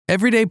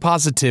Everyday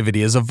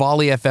Positivity is a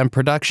Volley FM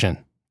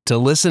production. To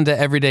listen to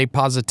Everyday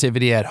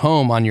Positivity at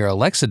home on your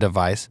Alexa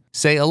device,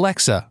 say,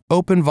 "Alexa,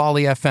 open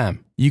Volley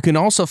FM." You can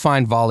also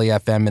find Volley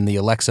FM in the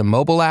Alexa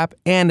mobile app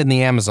and in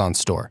the Amazon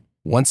store.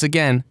 Once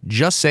again,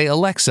 just say,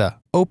 "Alexa,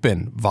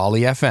 open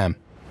Volley FM."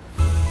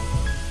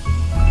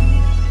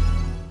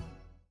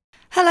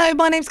 Hello,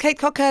 my name's Kate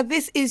Cocker.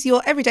 This is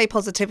your Everyday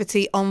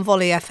Positivity on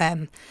Volley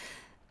FM.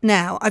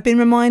 Now, I've been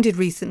reminded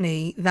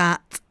recently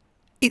that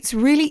it's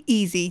really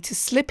easy to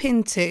slip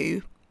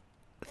into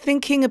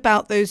thinking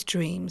about those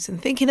dreams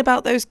and thinking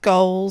about those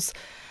goals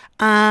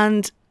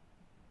and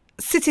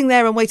sitting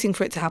there and waiting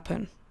for it to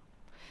happen.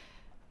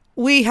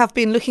 We have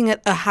been looking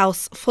at a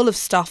house full of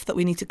stuff that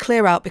we need to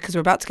clear out because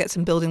we're about to get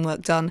some building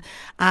work done.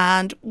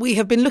 And we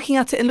have been looking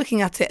at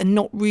it and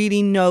not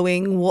really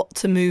knowing what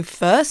to move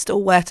first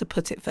or where to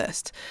put it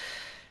first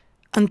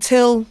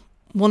until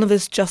one of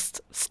us just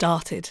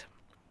started.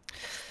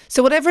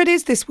 So whatever it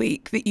is this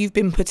week that you've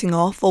been putting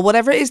off, or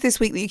whatever it is this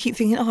week that you keep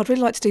thinking, "Oh, I'd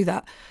really like to do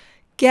that,"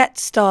 get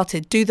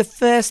started. Do the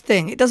first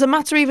thing. It doesn't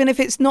matter even if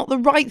it's not the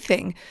right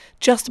thing.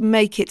 Just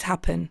make it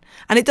happen.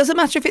 And it doesn't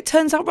matter if it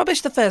turns out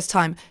rubbish the first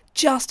time.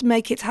 Just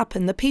make it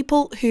happen. The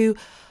people who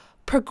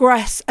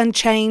progress and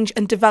change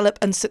and develop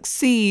and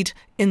succeed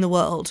in the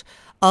world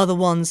are the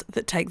ones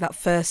that take that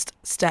first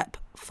step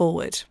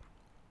forward.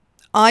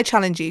 I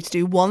challenge you to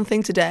do one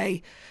thing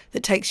today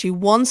that takes you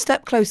one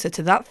step closer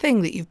to that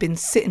thing that you've been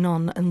sitting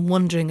on and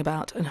wondering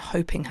about and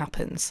hoping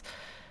happens.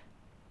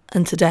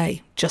 And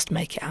today, just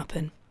make it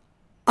happen.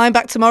 I'm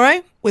back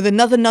tomorrow with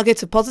another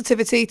nugget of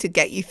positivity to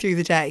get you through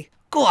the day.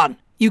 Go on,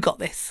 you got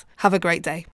this. Have a great day.